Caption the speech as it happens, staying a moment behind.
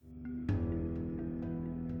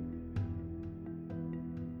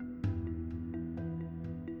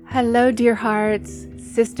Hello, dear hearts,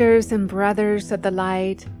 sisters and brothers of the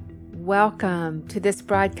light. Welcome to this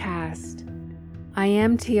broadcast. I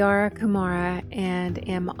am Tiara Kumara and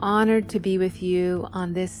am honored to be with you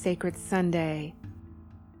on this sacred Sunday.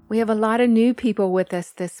 We have a lot of new people with us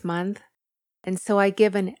this month, and so I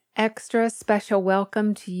give an extra special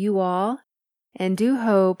welcome to you all and do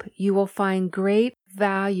hope you will find great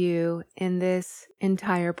value in this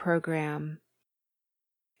entire program.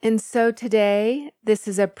 And so today, this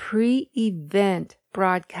is a pre-event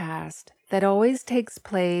broadcast that always takes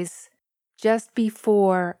place just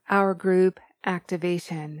before our group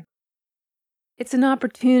activation. It's an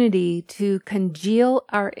opportunity to congeal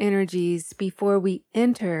our energies before we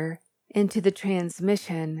enter into the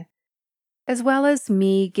transmission, as well as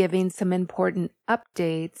me giving some important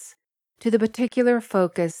updates to the particular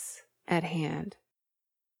focus at hand.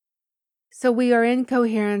 So we are in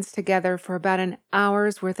coherence together for about an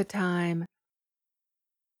hour's worth of time.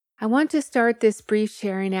 I want to start this brief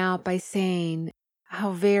sharing out by saying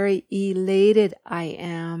how very elated I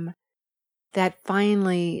am that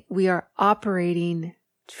finally we are operating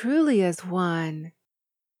truly as one.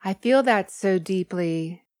 I feel that so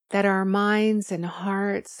deeply that our minds and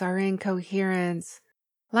hearts are in coherence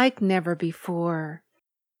like never before.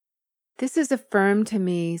 This is affirmed to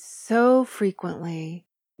me so frequently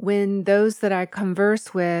when those that I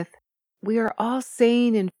converse with, we are all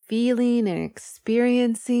saying and feeling and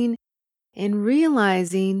experiencing and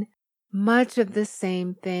realizing much of the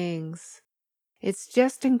same things. It's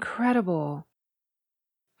just incredible.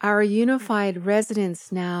 Our unified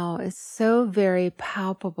resonance now is so very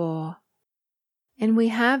palpable, and we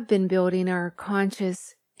have been building our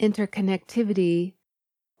conscious interconnectivity,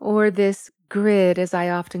 or this grid as I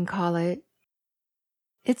often call it.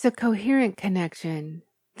 It's a coherent connection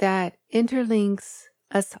that interlinks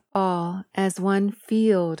us all as one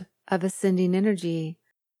field of ascending energy.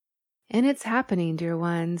 And it's happening, dear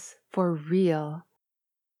ones, for real.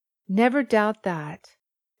 Never doubt that.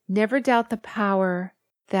 Never doubt the power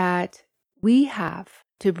that we have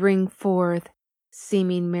to bring forth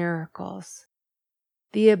seeming miracles.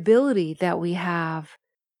 The ability that we have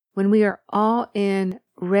when we are all in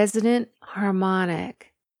resonant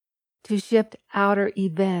harmonic to shift outer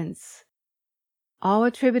events, all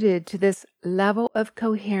attributed to this level of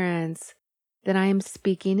coherence that I am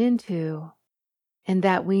speaking into and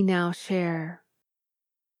that we now share.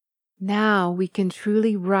 Now we can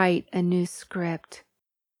truly write a new script,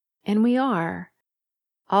 and we are,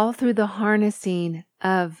 all through the harnessing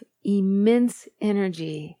of immense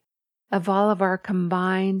energy of all of our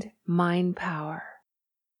combined mind power.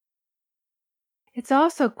 It's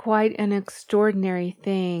also quite an extraordinary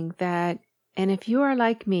thing that, and if you are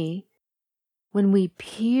like me, when we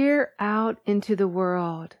peer out into the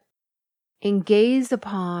world and gaze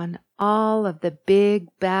upon all of the big,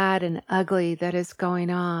 bad, and ugly that is going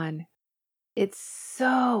on, it's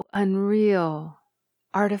so unreal,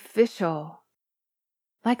 artificial,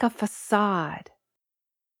 like a facade.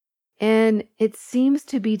 And it seems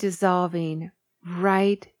to be dissolving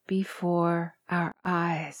right before our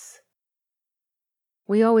eyes.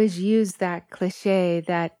 We always use that cliche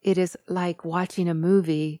that it is like watching a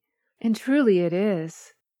movie, and truly it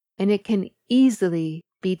is. And it can easily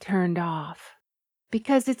be turned off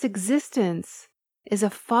because its existence is a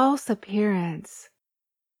false appearance.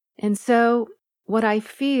 And so what I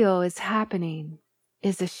feel is happening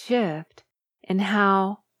is a shift in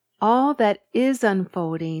how all that is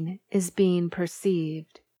unfolding is being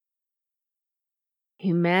perceived.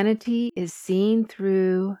 Humanity is seen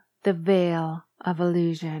through the veil of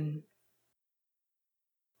illusion.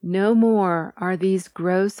 No more are these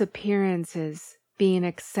gross appearances being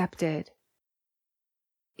accepted.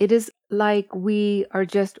 It is like we are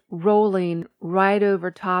just rolling right over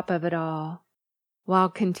top of it all, while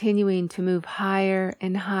continuing to move higher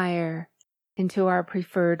and higher into our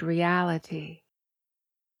preferred reality.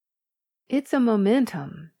 It's a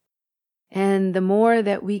momentum, and the more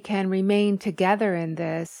that we can remain together in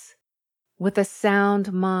this, with a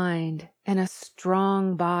sound mind and a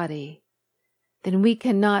strong body, then we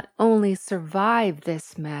can not only survive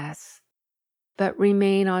this mess, but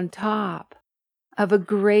remain on top of a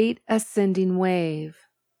great ascending wave,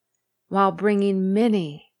 while bringing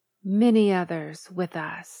many, many others with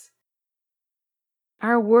us.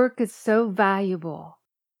 Our work is so valuable,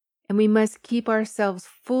 and we must keep ourselves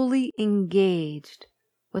fully engaged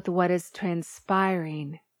with what is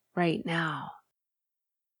transpiring right now.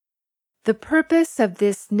 The purpose of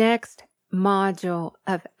this next module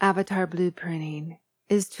of Avatar Blueprinting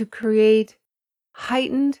is to create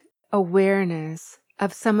heightened awareness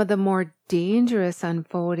of some of the more dangerous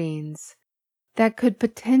unfoldings that could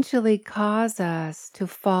potentially cause us to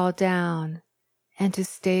fall down and to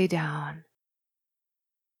stay down.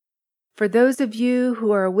 For those of you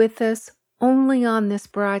who are with us only on this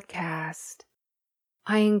broadcast,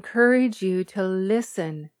 I encourage you to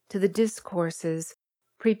listen to the discourses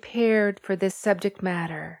prepared for this subject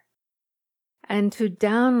matter and to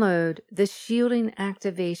download the shielding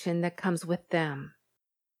activation that comes with them.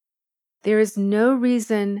 There is no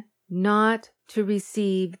reason not to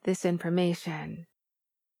receive this information.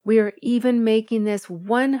 We are even making this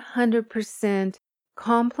 100%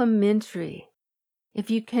 complimentary if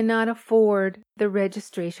you cannot afford the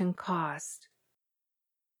registration cost.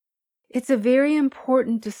 It's a very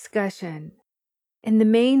important discussion, and the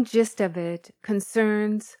main gist of it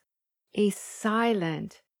concerns a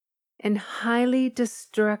silent and highly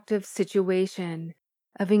destructive situation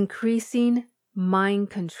of increasing mind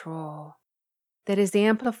control that is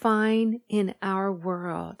amplifying in our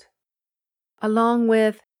world, along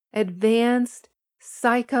with advanced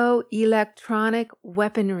psychoelectronic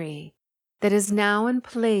weaponry that is now in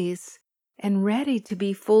place and ready to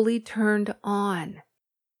be fully turned on.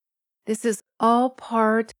 This is all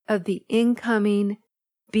part of the incoming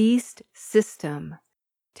beast system,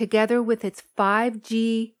 together with its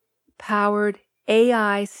 5G powered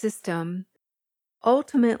AI system,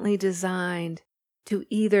 ultimately designed to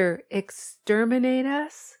either exterminate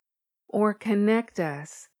us or connect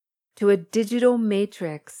us to a digital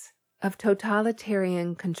matrix of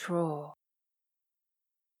totalitarian control.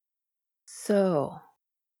 So,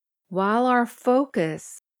 while our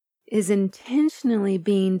focus is intentionally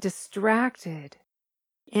being distracted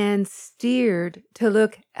and steered to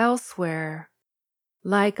look elsewhere,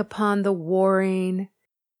 like upon the warring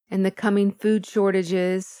and the coming food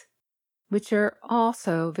shortages, which are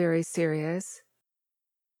also very serious,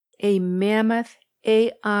 a mammoth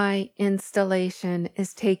AI installation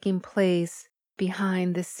is taking place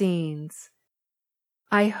behind the scenes.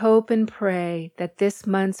 I hope and pray that this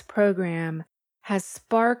month's program has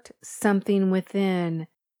sparked something within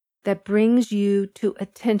that brings you to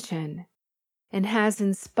attention and has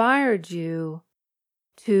inspired you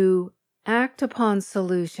to act upon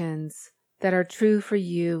solutions that are true for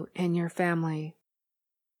you and your family.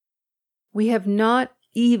 We have not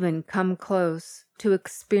even come close to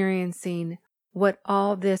experiencing what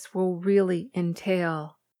all this will really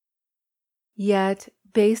entail. Yet,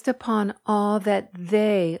 based upon all that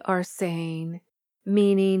they are saying,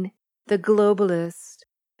 meaning the globalists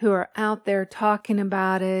who are out there talking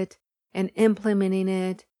about it and implementing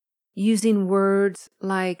it, using words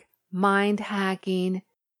like mind hacking,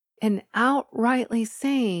 and outrightly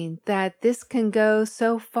saying that this can go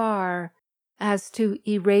so far as to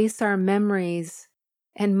erase our memories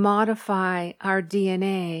and modify our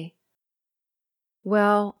DNA.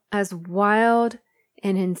 Well, as wild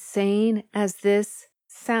and insane as this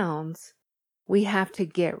sounds, we have to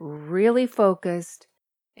get really focused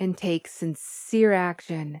and take sincere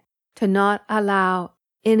action to not allow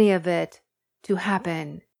any of it to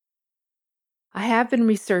happen. I have been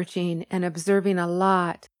researching and observing a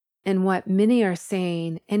lot in what many are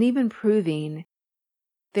saying and even proving.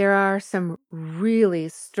 There are some really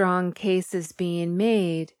strong cases being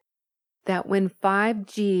made that when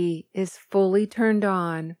 5G is fully turned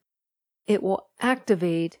on, it will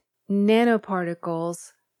activate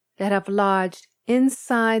nanoparticles that have lodged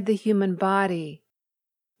inside the human body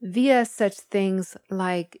via such things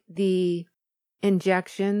like the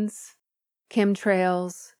injections,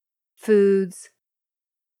 chemtrails, foods.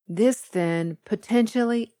 This then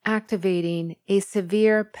potentially activating a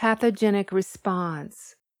severe pathogenic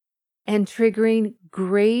response and triggering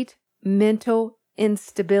great mental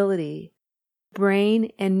instability,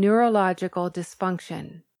 brain and neurological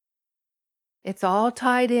dysfunction. It's all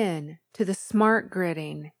tied in to the smart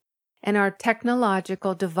gridding and our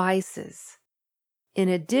technological devices, in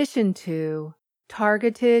addition to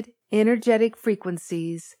targeted energetic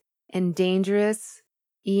frequencies and dangerous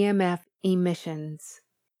EMF emissions.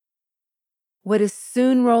 What is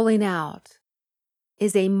soon rolling out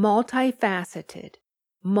is a multifaceted,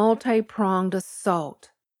 multi-pronged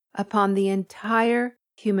assault upon the entire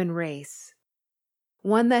human race,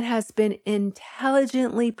 one that has been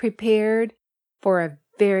intelligently prepared for a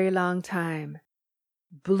very long time,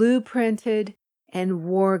 blueprinted and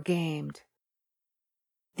war-gamed.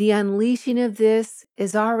 The unleashing of this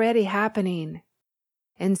is already happening,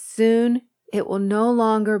 and soon it will no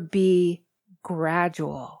longer be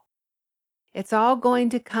gradual. It's all going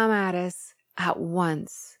to come at us at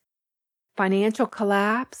once. Financial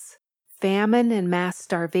collapse, famine and mass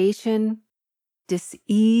starvation,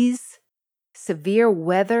 dis-ease, severe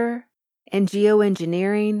weather and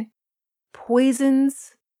geoengineering,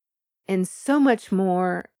 poisons, and so much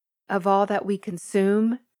more of all that we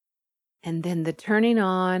consume, and then the turning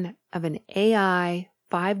on of an AI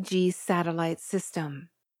 5G satellite system.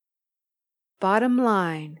 Bottom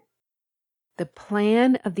line, the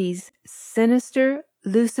plan of these sinister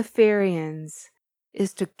Luciferians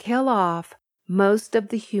is to kill off most of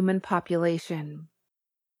the human population.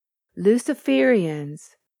 Luciferians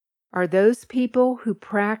are those people who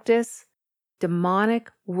practice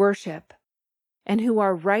demonic worship and who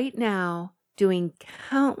are right now doing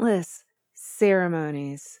countless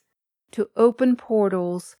ceremonies to open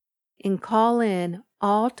portals and call in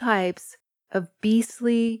all types of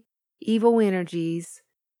beastly, evil energies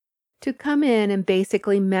to come in and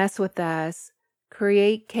basically mess with us,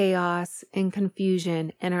 create chaos and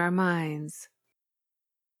confusion in our minds.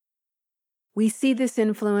 We see this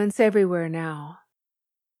influence everywhere now.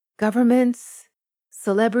 Governments,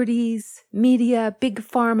 celebrities, media, big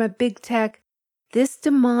pharma, big tech. This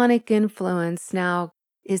demonic influence now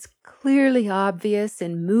is clearly obvious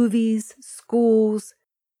in movies, schools,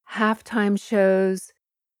 halftime shows.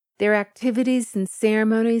 Their activities and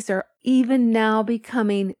ceremonies are even now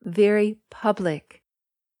becoming very public.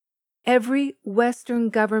 Every Western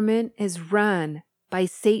government is run by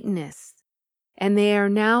Satanists, and they are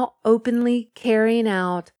now openly carrying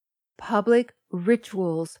out public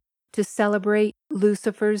rituals to celebrate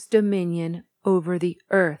Lucifer's dominion over the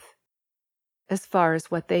earth, as far as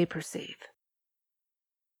what they perceive.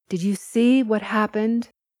 Did you see what happened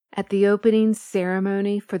at the opening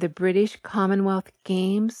ceremony for the British Commonwealth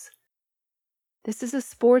Games? This is a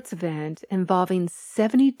sports event involving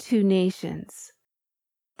 72 nations.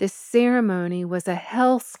 This ceremony was a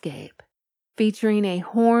hellscape featuring a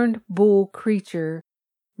horned bull creature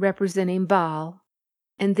representing Baal,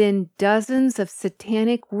 and then dozens of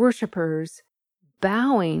satanic worshippers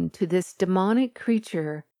bowing to this demonic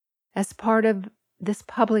creature as part of this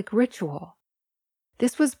public ritual.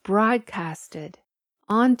 This was broadcasted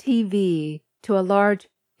on TV to a large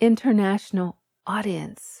international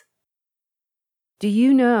audience. Do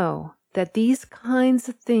you know that these kinds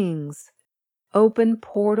of things open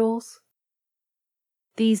portals?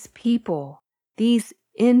 These people, these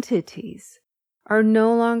entities, are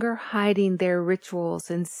no longer hiding their rituals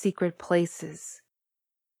in secret places.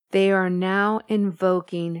 They are now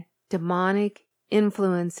invoking demonic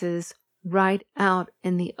influences right out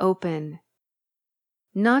in the open.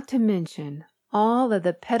 Not to mention all of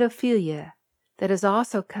the pedophilia that is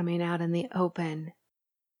also coming out in the open.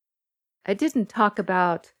 I didn't talk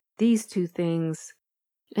about these two things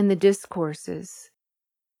in the discourses,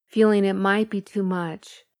 feeling it might be too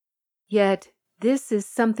much. Yet this is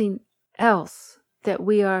something else that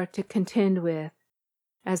we are to contend with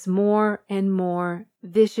as more and more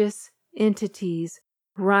vicious entities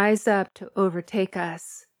rise up to overtake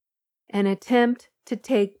us and attempt to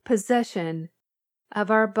take possession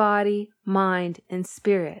of our body, mind, and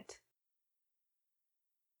spirit.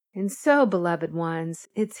 And so, beloved ones,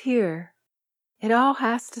 it's here. It all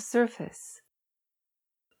has to surface.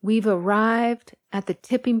 We've arrived at the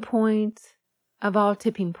tipping point of all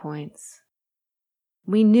tipping points.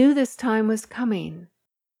 We knew this time was coming.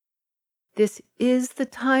 This is the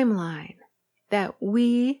timeline that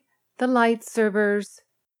we, the light servers,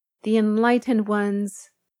 the enlightened ones,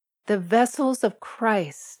 the vessels of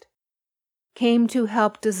Christ, came to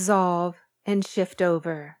help dissolve and shift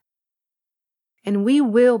over. And we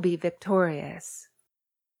will be victorious.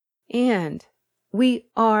 And we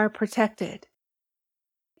are protected.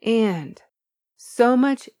 And so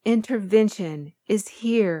much intervention is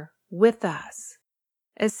here with us,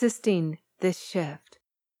 assisting this shift.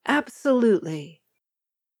 Absolutely.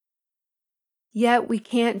 Yet we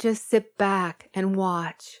can't just sit back and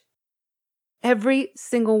watch. Every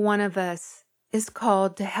single one of us is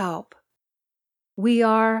called to help. We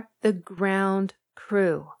are the ground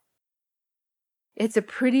crew. It's a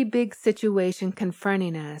pretty big situation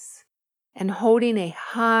confronting us, and holding a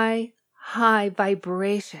high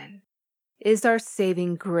vibration is our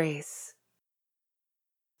saving grace.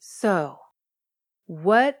 So,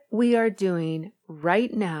 what we are doing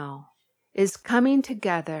right now is coming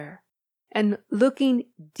together and looking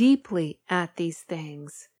deeply at these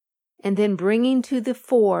things, and then bringing to the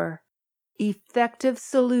fore effective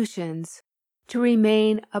solutions to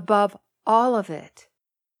remain above all of it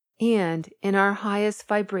and in our highest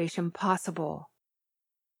vibration possible.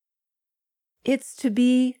 It's to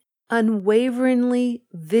be unwaveringly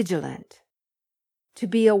vigilant, to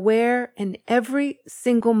be aware in every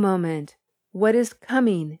single moment what is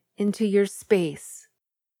coming into your space,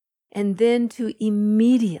 and then to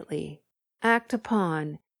immediately act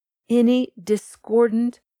upon any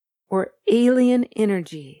discordant or alien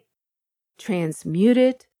energy, transmute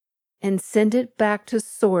it, and send it back to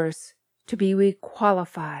Source to be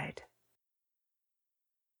requalified.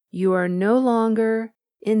 You are no longer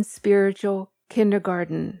in spiritual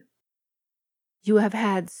kindergarten. You have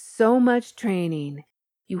had so much training,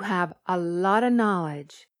 you have a lot of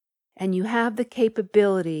knowledge, and you have the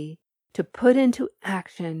capability to put into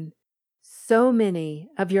action so many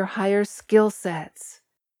of your higher skill sets.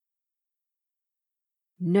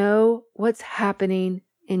 Know what's happening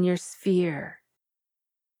in your sphere.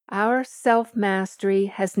 Our self-mastery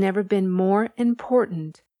has never been more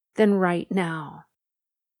important than right now.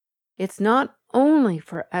 It's not only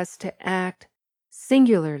for us to act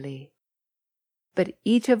singularly, but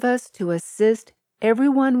each of us to assist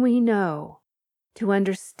everyone we know to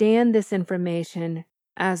understand this information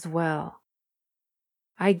as well.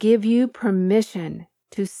 I give you permission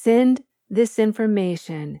to send this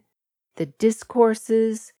information, the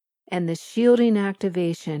discourses and the shielding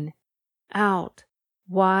activation, out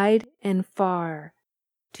wide and far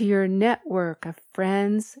to your network of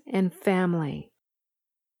friends and family.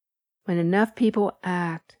 When enough people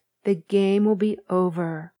act, the game will be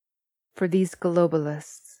over for these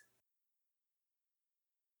globalists.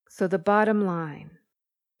 So the bottom line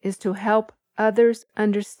is to help others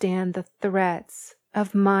understand the threats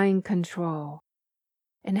of mind control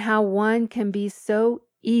and how one can be so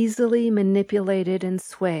easily manipulated and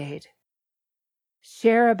swayed.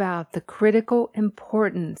 Share about the critical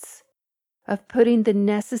importance of putting the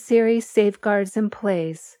necessary safeguards in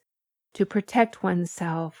place to protect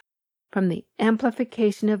oneself from the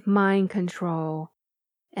amplification of mind control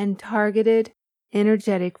and targeted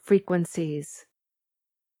energetic frequencies.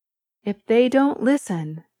 If they don't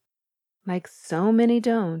listen, like so many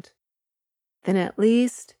don't, then at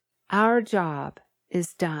least our job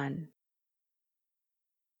is done.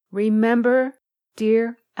 Remember,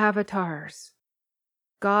 dear avatars,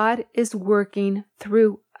 God is working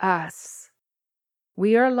through us.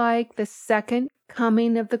 We are like the second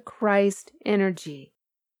coming of the Christ energy.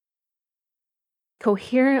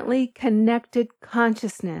 Coherently connected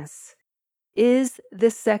consciousness is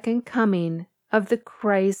the second coming of the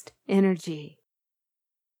Christ energy.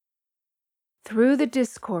 Through the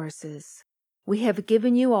discourses, we have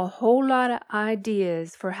given you a whole lot of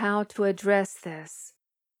ideas for how to address this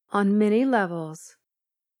on many levels.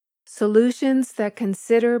 Solutions that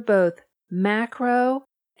consider both macro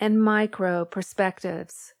and micro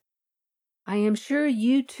perspectives. I am sure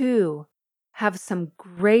you too have some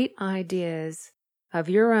great ideas of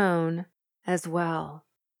your own as well.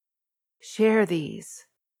 Share these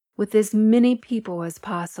with as many people as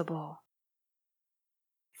possible.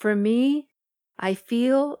 For me, I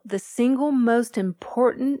feel the single most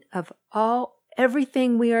important of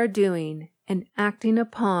everything we are doing and acting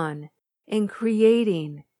upon and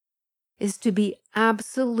creating is to be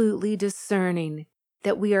absolutely discerning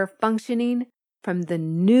that we are functioning from the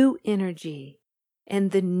new energy and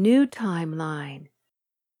the new timeline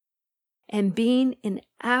and being in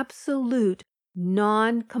absolute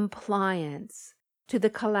non-compliance to the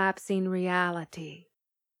collapsing reality.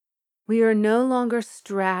 We are no longer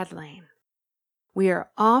straddling. We are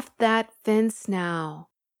off that fence now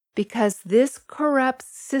because this corrupt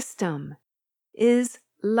system is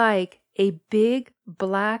like a big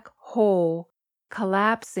black hole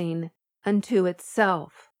collapsing unto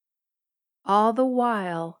itself, all the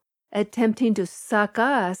while attempting to suck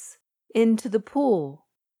us into the pool.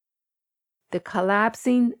 The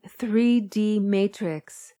collapsing 3D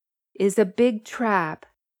matrix is a big trap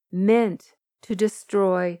meant to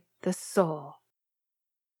destroy the soul.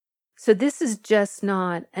 So this is just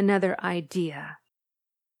not another idea.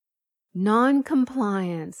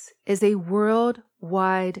 Non-compliance is a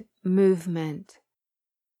worldwide movement.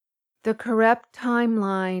 The corrupt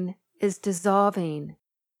timeline is dissolving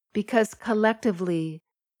because collectively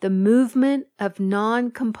the movement of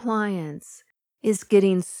non-compliance is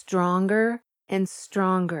getting stronger and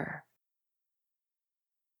stronger.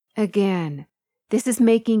 Again, this is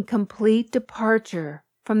making complete departure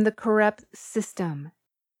from the corrupt system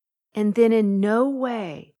and then in no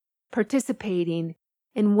way participating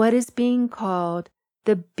in what is being called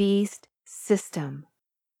the beast system.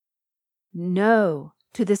 No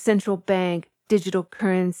to the central bank digital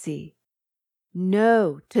currency.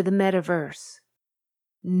 No to the metaverse.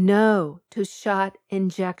 No to shot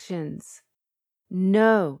injections.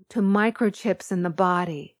 No to microchips in the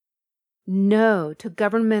body. No to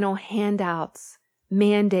governmental handouts,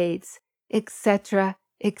 mandates, etc.,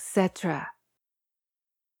 etc.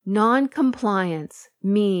 Non-compliance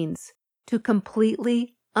means to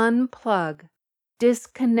completely unplug,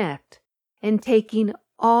 disconnect, and taking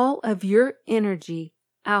all of your energy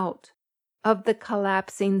out of the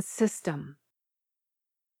collapsing system.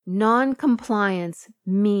 Non-compliance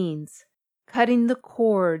means cutting the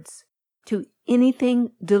cords to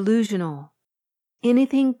anything delusional,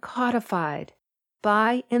 anything codified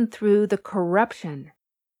by and through the corruption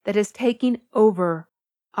that is taking over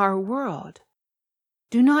our world.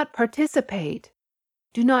 Do not participate.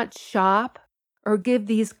 Do not shop or give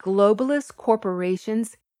these globalist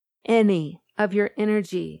corporations any of your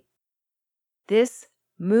energy. This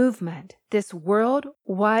movement, this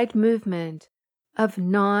worldwide movement of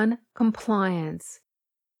non-compliance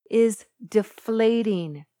is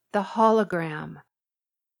deflating the hologram.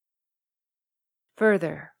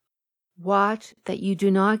 Further, watch that you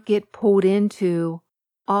do not get pulled into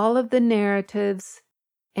all of the narratives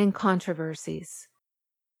and controversies.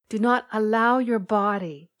 Do not allow your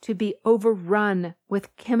body to be overrun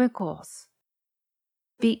with chemicals.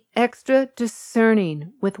 Be extra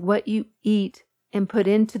discerning with what you eat and put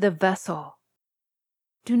into the vessel.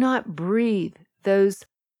 Do not breathe those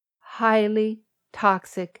highly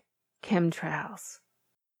toxic chemtrails.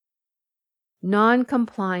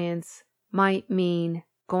 Non-compliance might mean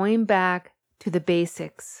going back to the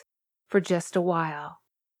basics for just a while.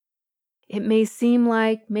 It may seem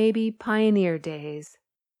like maybe pioneer days.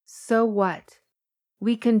 So what?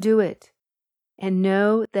 We can do it, and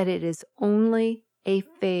know that it is only a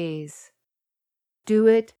phase. Do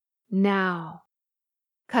it now.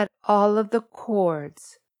 Cut all of the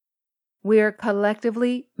cords. We are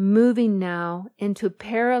collectively moving now into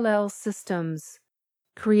parallel systems,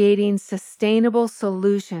 creating sustainable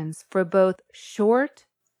solutions for both short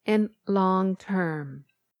and long term.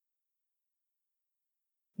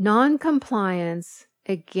 Non-compliance,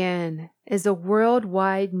 again, is a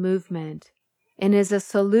worldwide movement and is a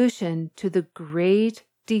solution to the great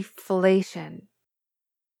deflation.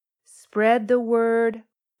 Spread the word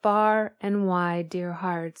far and wide, dear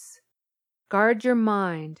hearts. Guard your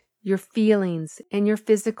mind, your feelings, and your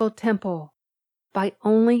physical temple by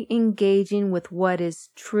only engaging with what is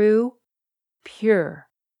true, pure,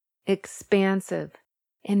 expansive,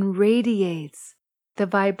 and radiates the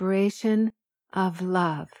vibration of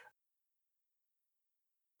love.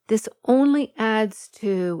 This only adds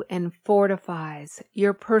to and fortifies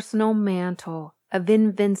your personal mantle of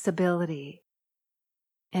invincibility.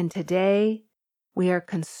 And today, we are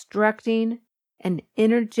constructing an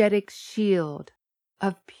energetic shield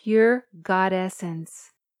of pure God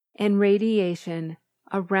essence and radiation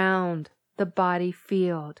around the body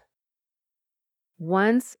field.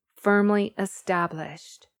 Once firmly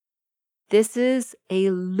established, this is a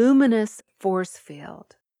luminous force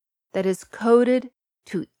field that is coded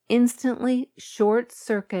to instantly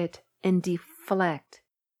short-circuit and deflect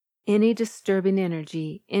any disturbing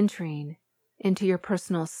energy entering into your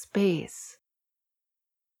personal space.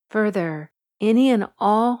 Further, any and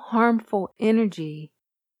all harmful energy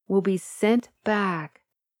will be sent back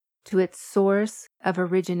to its source of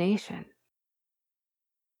origination.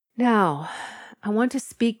 Now, I want to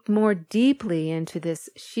speak more deeply into this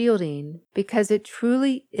shielding because it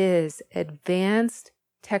truly is advanced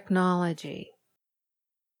technology.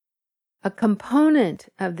 A component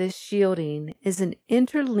of this shielding is an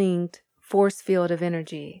interlinked force field of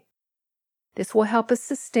energy. This will help us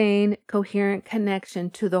sustain coherent connection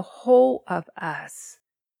to the whole of us.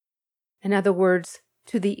 In other words,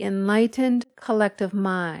 to the enlightened collective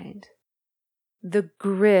mind, the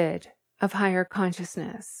grid of higher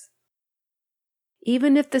consciousness.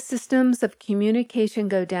 Even if the systems of communication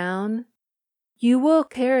go down, you will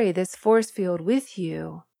carry this force field with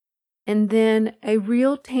you, and then a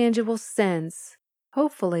real tangible sense,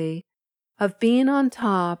 hopefully, of being on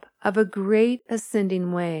top of a great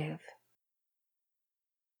ascending wave.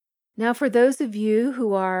 Now, for those of you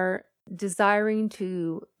who are desiring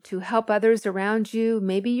to help others around you,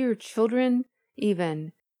 maybe your children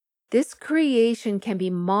even, this creation can be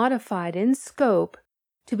modified in scope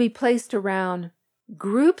to be placed around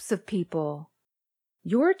groups of people,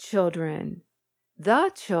 your children, the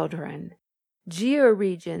children,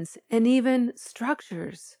 georegions, and even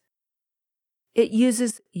structures. It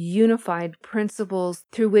uses unified principles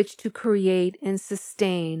through which to create and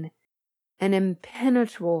sustain an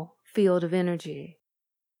impenetrable field of energy.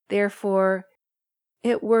 Therefore,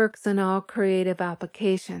 it works in all creative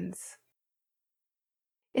applications.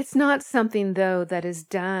 It's not something, though, that is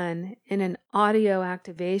done in an audio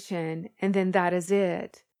activation and then that is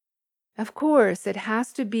it. Of course, it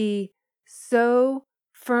has to be so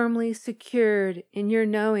firmly secured in your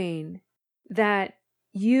knowing that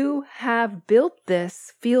you have built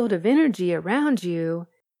this field of energy around you,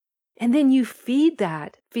 and then you feed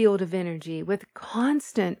that field of energy with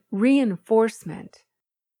constant reinforcement.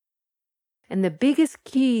 And the biggest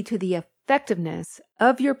key to the effectiveness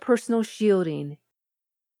of your personal shielding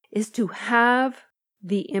is to have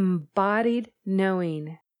the embodied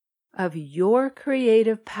knowing of your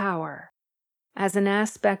creative power as an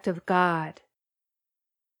aspect of God.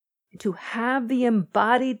 To have the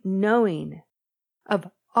embodied knowing of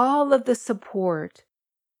all of the support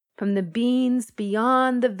from the beings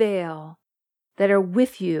beyond the veil that are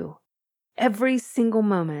with you every single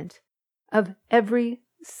moment of every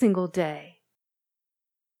single day.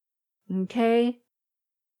 Okay?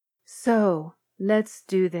 So let's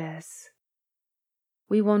do this.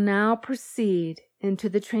 We will now proceed into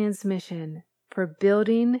the transmission for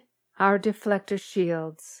building our deflector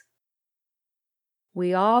shields.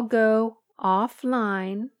 We all go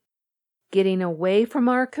offline, getting away from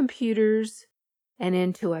our computers and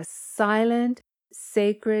into a silent,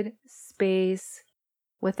 sacred space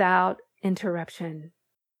without interruption.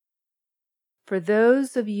 For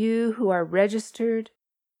those of you who are registered,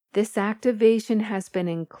 this activation has been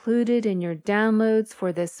included in your downloads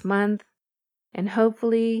for this month, and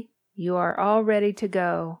hopefully you are all ready to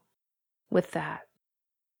go with that.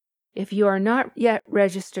 If you are not yet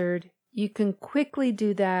registered, you can quickly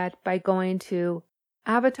do that by going to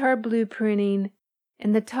Avatar Blueprinting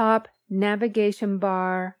in the top navigation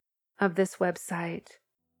bar of this website.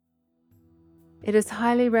 It is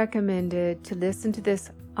highly recommended to listen to this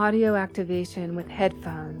audio activation with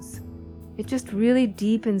headphones. It just really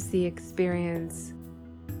deepens the experience.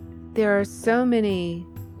 There are so many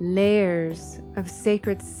layers of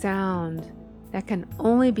sacred sound that can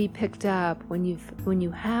only be picked up when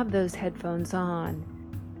you have those headphones on.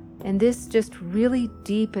 And this just really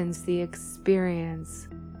deepens the experience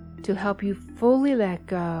to help you fully let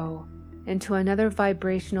go into another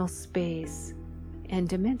vibrational space and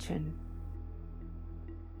dimension.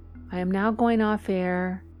 I am now going off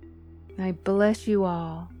air. I bless you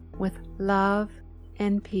all with love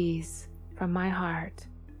and peace from my heart.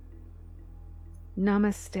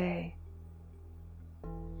 Namaste.